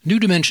New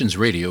Dimensions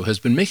Radio has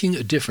been making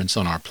a difference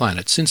on our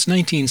planet since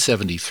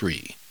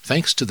 1973,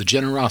 thanks to the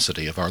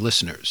generosity of our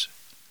listeners.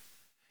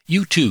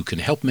 You too can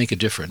help make a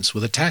difference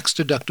with a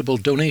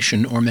tax-deductible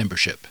donation or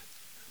membership.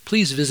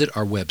 Please visit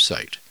our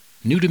website,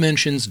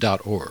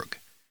 newdimensions.org,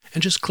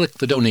 and just click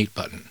the Donate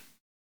button.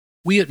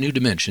 We at New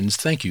Dimensions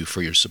thank you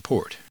for your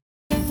support.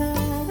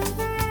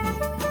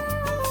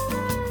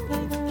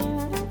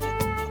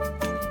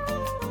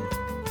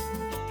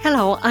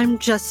 Hello, I'm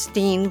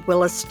Justine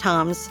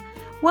Willis-Toms.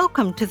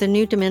 Welcome to the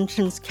New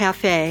Dimensions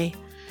Cafe.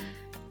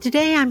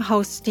 Today I'm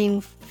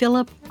hosting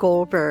Philip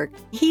Goldberg.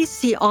 He's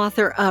the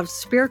author of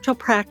Spiritual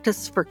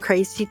Practice for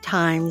Crazy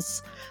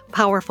Times,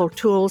 Powerful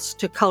Tools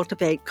to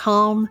Cultivate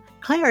Calm,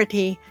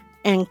 Clarity,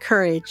 and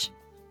Courage.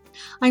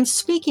 I'm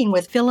speaking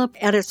with Philip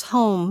at his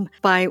home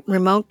by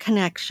remote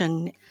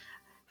connection.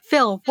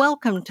 Phil,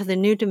 welcome to the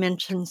New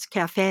Dimensions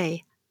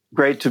Cafe.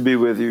 Great to be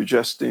with you,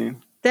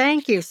 Justine.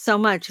 Thank you so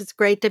much. It's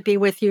great to be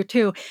with you,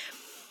 too.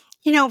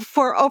 You know,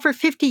 for over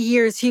 50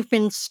 years, you've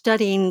been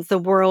studying the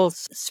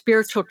world's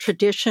spiritual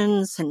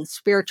traditions and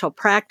spiritual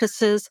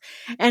practices.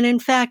 And in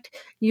fact,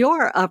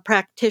 you're a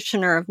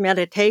practitioner of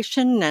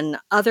meditation and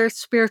other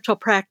spiritual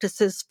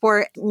practices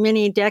for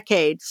many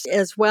decades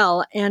as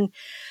well. And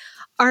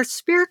are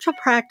spiritual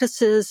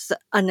practices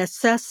a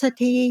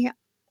necessity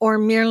or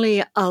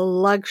merely a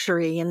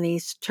luxury in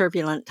these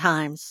turbulent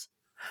times?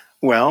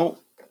 Well,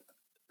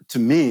 to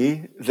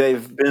me,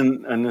 they've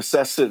been a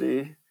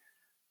necessity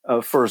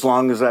for as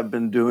long as I've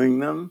been doing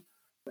them.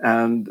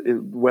 And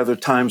whether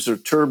times are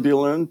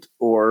turbulent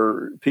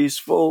or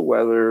peaceful,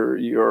 whether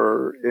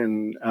you're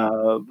in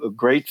a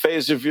great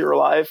phase of your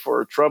life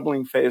or a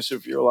troubling phase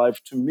of your life,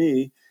 to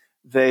me,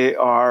 they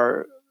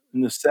are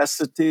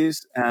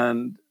necessities.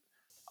 And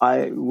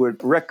I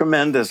would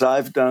recommend, as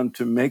I've done,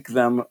 to make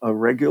them a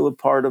regular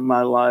part of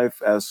my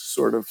life as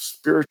sort of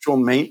spiritual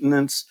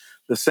maintenance,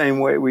 the same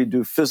way we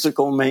do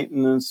physical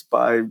maintenance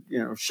by,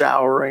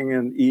 showering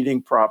and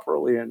eating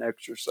properly and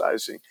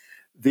exercising.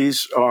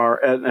 These are,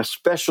 and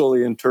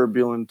especially in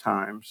turbulent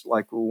times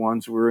like the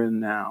ones we're in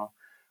now,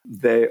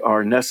 they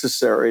are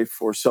necessary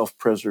for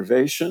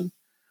self-preservation,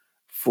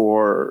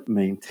 for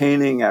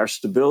maintaining our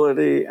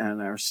stability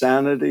and our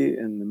sanity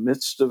in the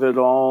midst of it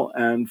all,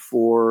 and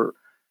for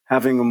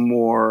having a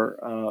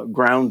more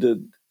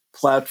grounded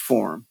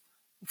platform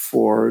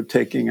for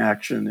taking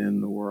action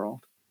in the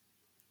world.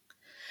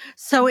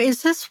 So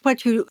is this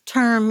what you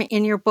term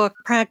in your book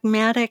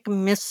pragmatic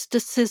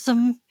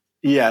mysticism?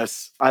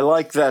 Yes, I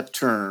like that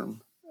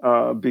term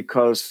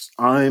because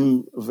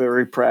I'm a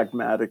very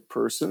pragmatic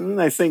person.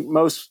 And I think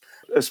most,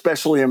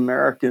 especially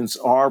Americans,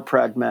 are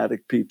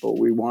pragmatic people.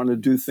 We want to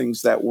do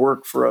things that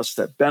work for us,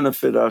 that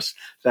benefit us,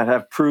 that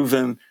have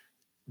proven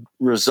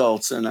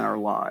results in our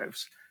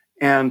lives.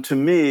 And to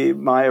me,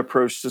 my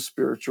approach to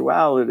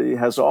spirituality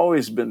has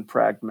always been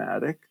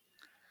pragmatic,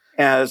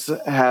 as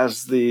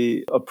has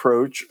the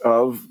approach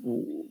of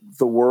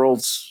the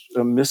world's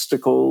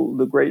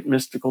the great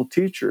mystical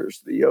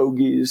teachers, the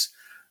yogis,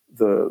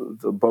 the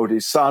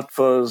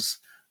bodhisattvas,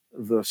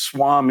 the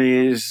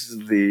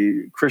swamis,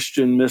 the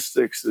Christian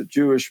mystics, the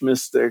Jewish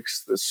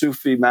mystics, the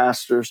Sufi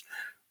masters.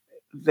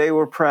 They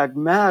were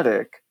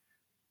pragmatic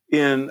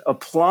in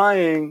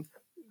applying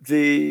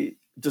the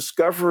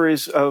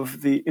discoveries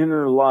of the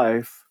inner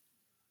life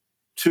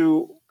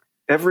to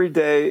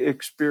everyday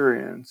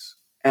experience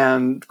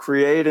and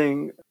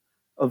creating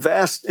a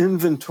vast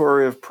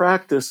inventory of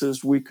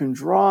practices we can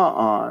draw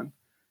on.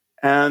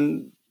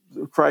 And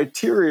the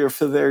criteria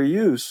for their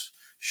use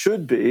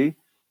should be,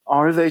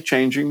 are they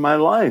changing my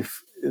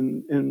life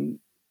in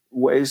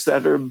ways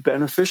that are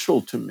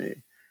beneficial to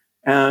me?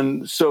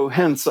 And so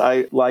hence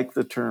I like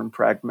the term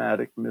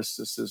pragmatic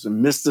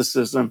mysticism.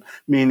 Mysticism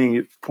meaning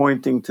it's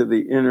pointing to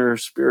the inner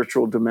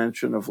spiritual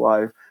dimension of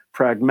life.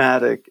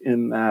 Pragmatic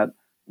in that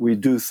we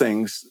do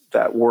things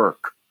that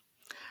work.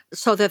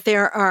 So that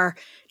there are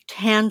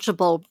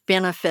tangible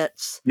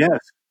benefits. Yes.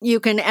 You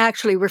can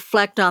actually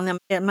reflect on them.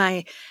 Am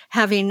I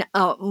having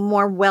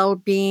more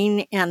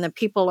well-being, and the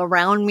people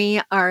around me,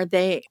 are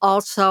they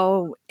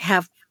also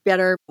have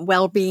better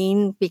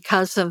well-being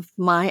because of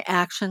my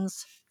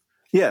actions?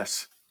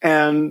 Yes.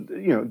 And,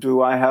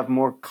 do I have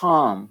more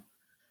calm?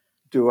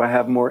 Do I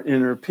have more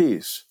inner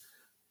peace?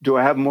 Do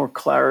I have more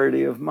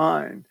clarity of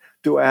mind?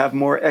 Do I have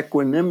more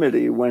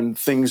equanimity when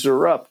things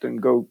erupt and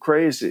go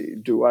crazy?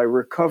 Do I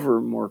recover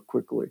more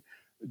quickly?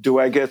 Do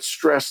I get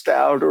stressed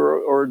out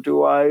or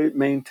do I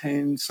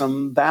maintain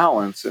some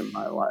balance in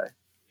my life?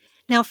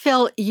 Now,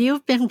 Phil,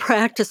 you've been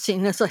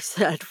practicing, as I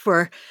said,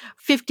 for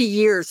 50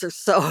 years or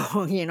so,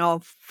 5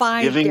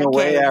 Giving decades.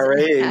 away our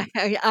age.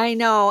 I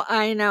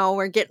know.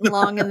 We're getting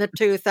long in the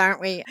tooth,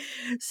 aren't we?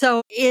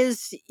 So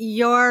is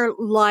your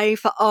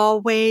life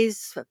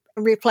always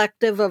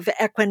reflective of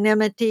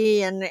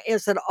equanimity, and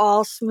is it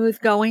all smooth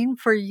going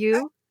for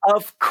you?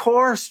 Of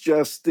course,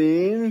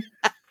 Justine.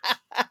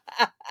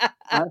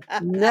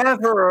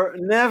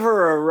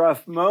 Never a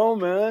rough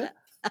moment.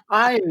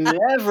 I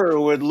never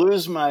would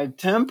lose my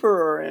temper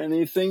or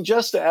anything.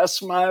 Just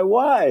ask my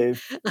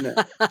wife.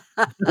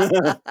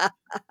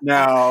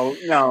 No.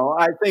 No,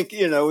 I think,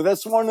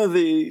 that's one of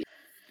the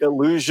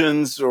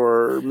illusions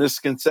or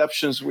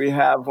misconceptions we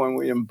have when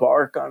we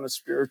embark on a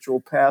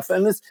spiritual path.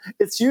 And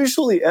it's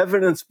usually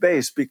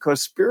evidence-based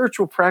because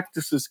spiritual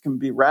practices can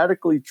be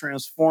radically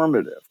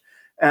transformative.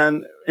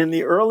 And in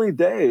the early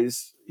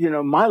days,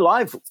 my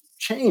life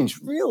changed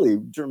really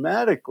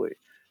dramatically.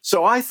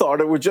 So I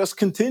thought it would just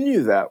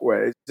continue that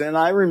way. And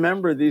I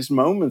remember these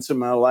moments in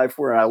my life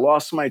where I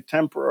lost my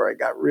temper, or I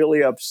got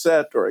really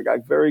upset, or I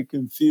got very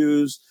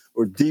confused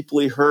or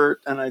deeply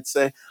hurt. And I'd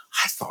say,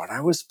 I thought I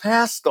was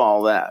past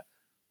all that.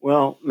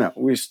 Well, no,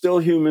 we're still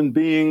human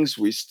beings.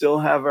 We still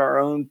have our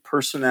own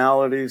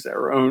personalities,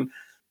 our own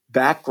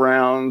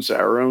backgrounds,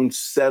 our own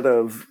set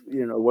of,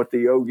 what the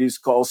yogis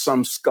call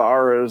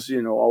samskaras,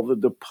 all the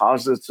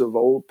deposits of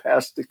old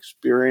past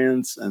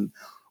experience and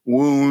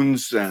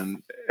wounds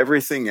and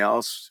everything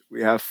else.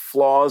 We have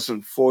flaws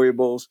and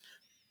foibles,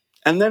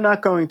 and they're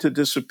not going to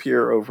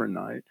disappear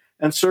overnight.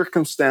 And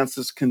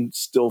circumstances can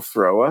still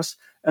throw us.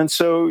 And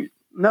so,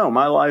 no,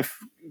 my life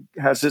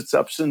has its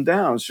ups and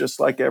downs, just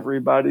like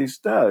everybody's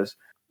does.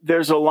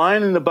 There's a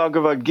line in the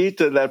Bhagavad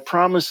Gita that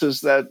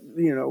promises that,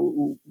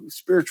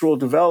 spiritual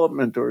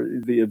development or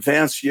the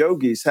advanced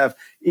yogis have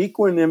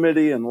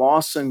equanimity and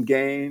loss and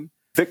gain,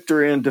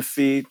 victory and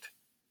defeat,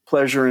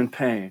 pleasure and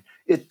pain.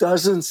 It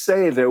doesn't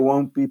say there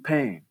won't be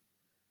pain.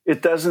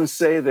 It doesn't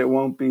say there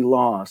won't be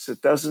loss.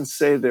 It doesn't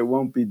say there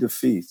won't be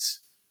defeats.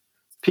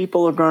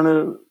 People are going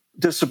to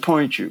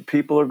disappoint you.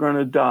 People are going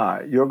to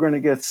die. You're going to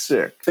get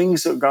sick.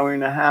 Things are going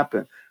to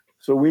happen.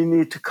 So we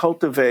need to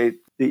cultivate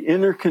the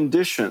inner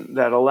condition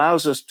that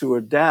allows us to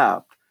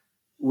adapt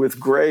with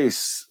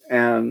grace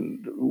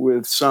and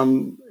with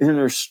some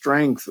inner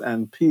strength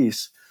and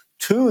peace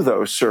to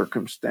those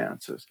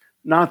circumstances,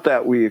 not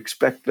that we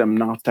expect them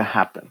not to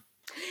happen.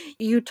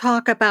 You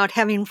talk about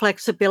having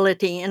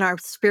flexibility in our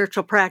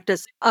spiritual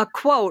practice. A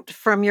quote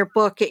from your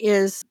book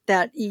is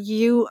that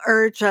you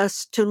urge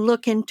us to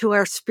look into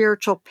our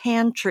spiritual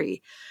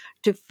pantry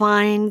to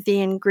find the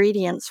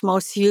ingredients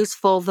most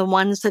useful, the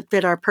ones that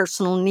fit our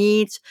personal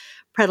needs,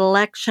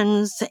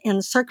 predilections,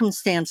 and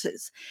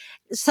circumstances.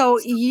 So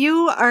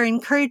you are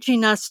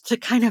encouraging us to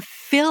kind of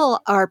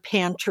fill our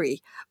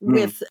pantry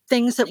with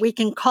things that we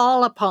can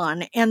call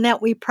upon and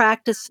that we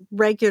practice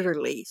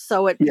regularly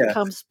so it Yes.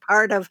 becomes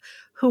part of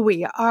who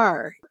we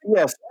are.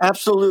 Yes,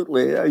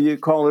 absolutely. You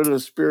call it a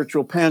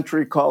spiritual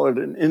pantry, call it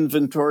an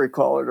inventory,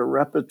 call it a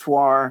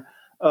repertoire.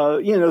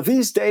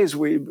 These days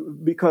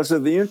because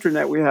of the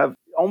internet, we have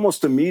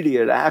almost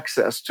immediate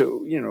access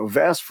to,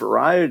 vast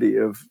variety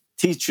of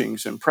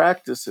teachings and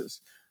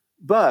practices.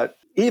 But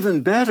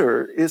even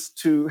better is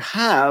to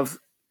have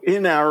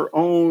in our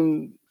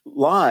own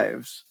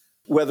lives,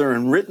 whether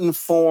in written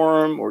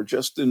form or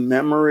just in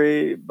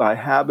memory, by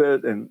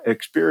habit and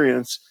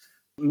experience,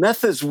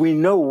 methods we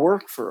know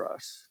work for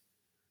us,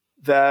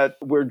 that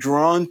we're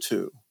drawn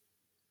to,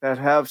 that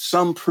have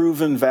some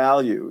proven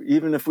value,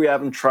 even if we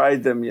haven't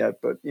tried them yet,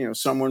 but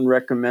someone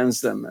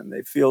recommends them and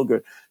they feel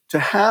good, to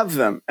have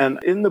them. And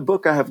in the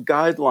book, I have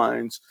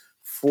guidelines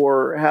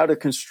for how to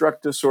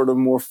construct a sort of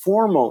more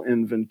formal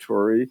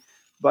inventory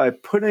by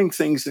putting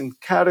things in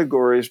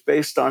categories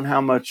based on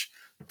how much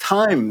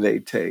time they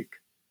take.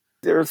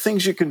 There are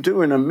things you can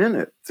do in a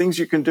minute, things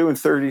you can do in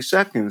 30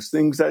 seconds,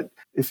 things that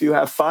if you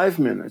have 5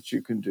 minutes,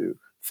 you can do,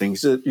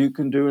 things that you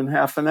can do in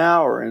half an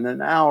hour, in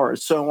an hour,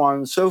 so on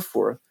and so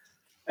forth.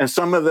 And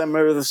some of them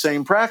are the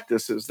same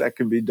practices that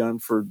can be done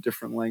for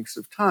different lengths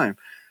of time.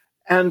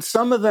 And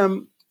some of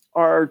them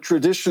are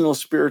traditional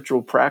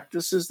spiritual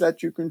practices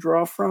that you can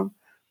draw from.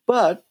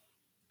 But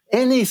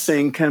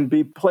anything can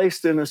be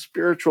placed in a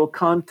spiritual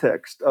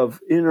context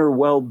of inner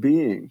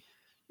well-being.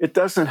 It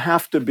doesn't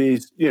have to be,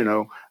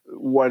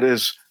 what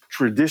is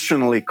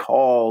traditionally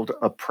called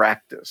a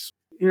practice.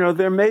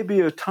 There may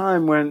be a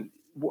time when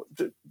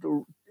the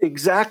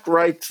exact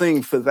right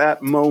thing for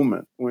that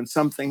moment, when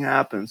something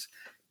happens,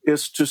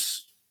 is to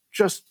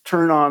just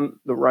turn on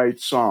the right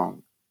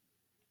song.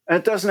 And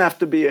it doesn't have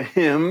to be a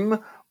hymn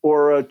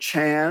or a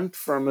chant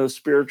from a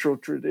spiritual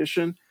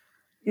tradition.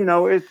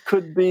 It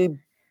could be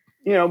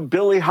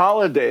Billie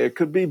Holiday, it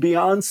could be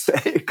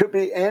Beyonce, it could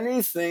be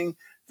anything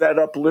that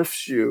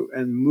uplifts you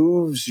and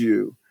moves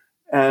you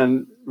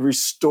and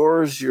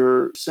restores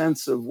your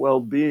sense of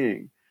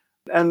well-being.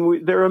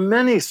 And there are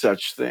many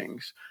such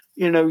things.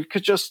 You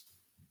could just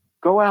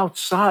go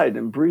outside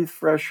and breathe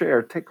fresh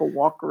air, take a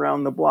walk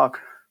around the block,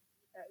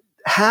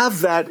 have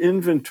that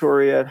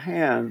inventory at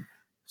hand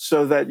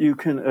so that you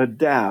can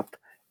adapt,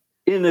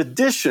 in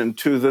addition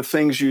to the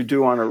things you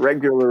do on a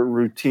regular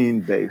routine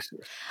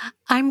basis.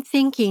 I'm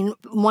thinking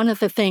one of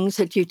the things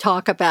that you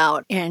talk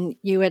about and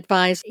you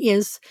advise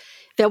is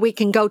that we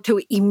can go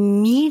to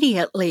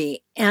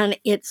immediately, and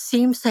it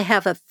seems to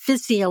have a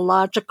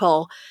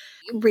physiological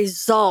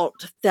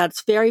result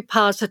that's very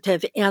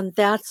positive, and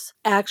that's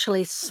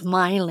actually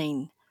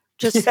smiling.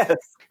 Just Yes.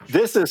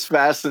 This is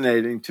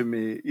fascinating to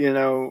me.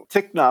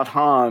 Thich Nhat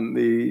Hanh,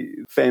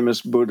 the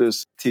famous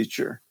Buddhist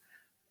teacher,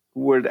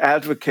 would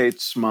advocate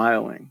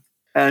smiling.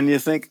 And you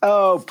think,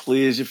 oh,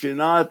 please, if you're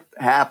not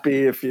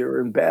happy, if you're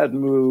in bad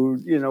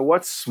mood,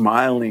 what's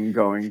smiling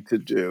going to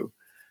do?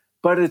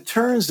 But it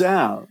turns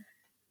out,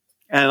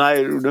 and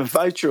I would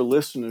invite your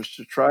listeners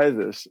to try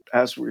this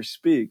as we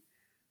speak,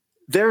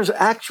 there's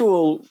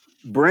actual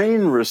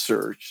brain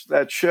research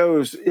that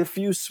shows if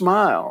you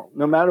smile,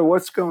 no matter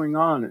what's going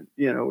on,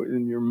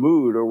 in your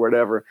mood or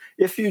whatever,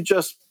 if you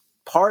just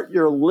part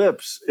your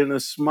lips in a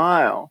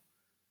smile,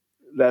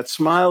 that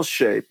smile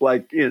shape,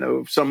 like,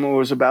 if someone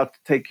was about to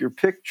take your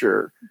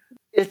picture,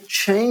 it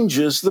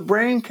changes the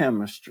brain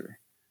chemistry.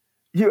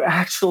 You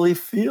actually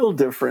feel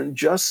different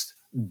just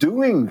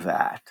doing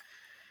that.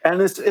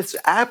 And it's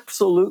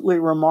absolutely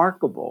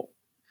remarkable,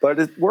 but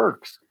it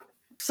works.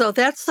 so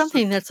that's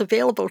something that's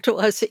available to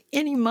us at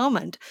any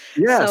moment.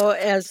 Yes. So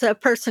as a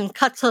person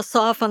cuts us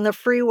off on the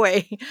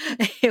freeway,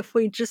 if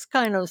we just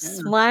kind of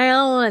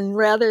smile and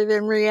rather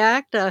than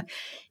react,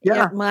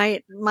 it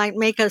might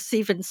make us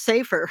even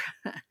safer.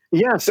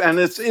 Yes, and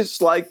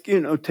it's like,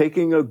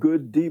 taking a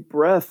good deep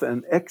breath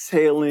and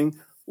exhaling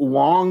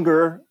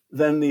longer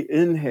than the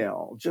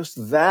inhale.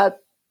 Just that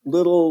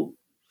little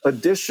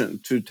addition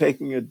to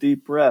taking a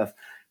deep breath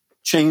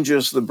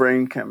changes the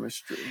brain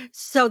chemistry.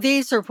 So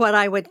these are what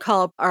I would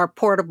call our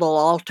portable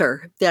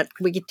altar that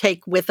we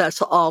take with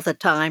us all the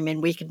time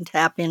and we can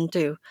tap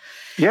into.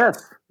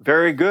 Yes,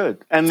 very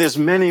good. And there's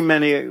many,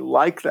 many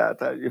like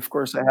that, of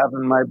course, I have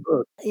in my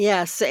book.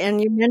 Yes, and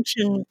you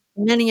mentioned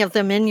many of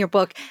them in your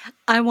book.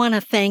 I want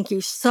to thank you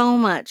so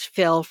much,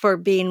 Phil, for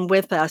being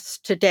with us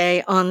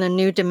today on the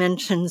New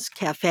Dimensions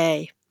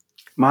Cafe.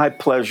 My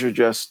pleasure,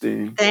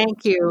 Justine.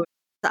 Thank you.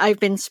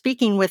 I've been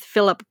speaking with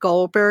Philip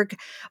Goldberg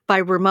by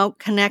remote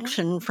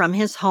connection from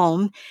his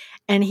home,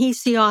 and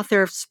he's the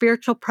author of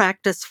Spiritual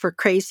Practice for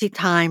Crazy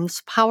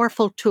Times,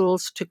 Powerful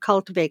Tools to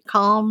Cultivate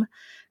Calm,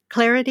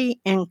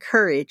 Clarity, and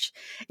Courage.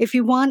 If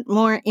you want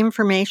more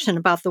information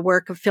about the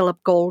work of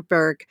Philip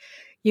Goldberg,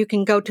 you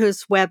can go to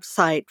his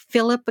website,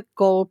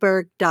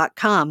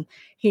 philipgoldberg.com.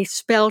 He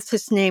spells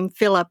his name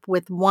Philip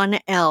with one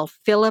L,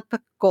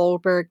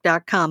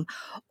 philipgoldberg.com.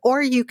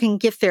 Or you can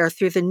get there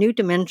through the New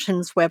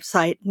Dimensions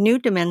website,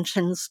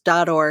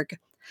 newdimensions.org.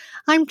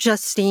 I'm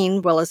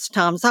Justine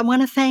Willis-Toms. I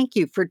want to thank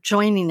you for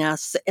joining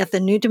us at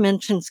the New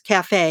Dimensions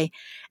Cafe,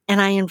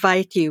 and I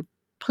invite you,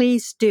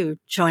 please do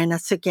join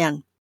us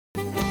again.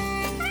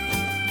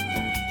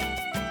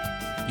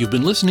 You've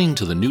been listening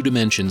to the New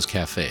Dimensions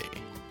Cafe.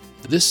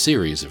 This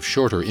series of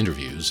shorter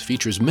interviews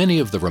features many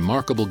of the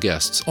remarkable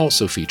guests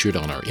also featured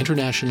on our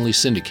internationally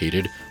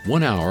syndicated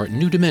one-hour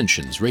New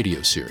Dimensions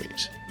radio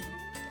series.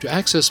 To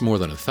access more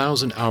than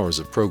 1,000 hours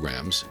of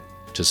programs,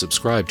 to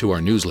subscribe to our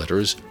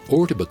newsletters,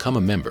 or to become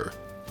a member,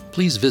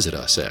 please visit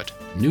us at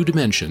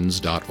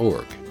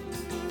newdimensions.org.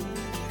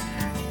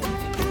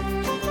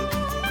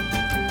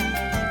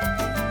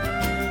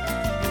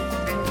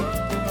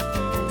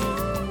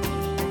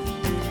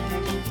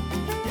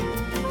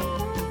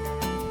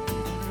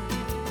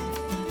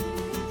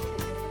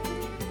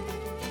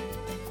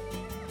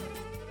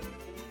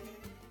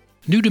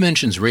 New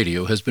Dimensions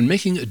Radio has been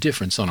making a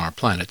difference on our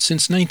planet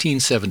since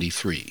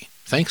 1973,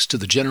 thanks to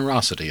the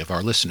generosity of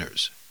our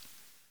listeners.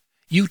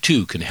 You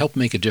too can help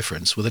make a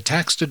difference with a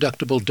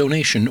tax-deductible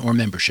donation or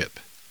membership.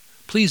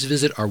 Please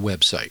visit our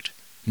website,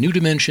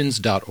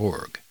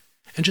 newdimensions.org,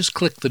 and just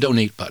click the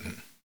Donate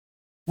button.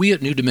 We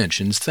at New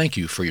Dimensions thank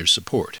you for your support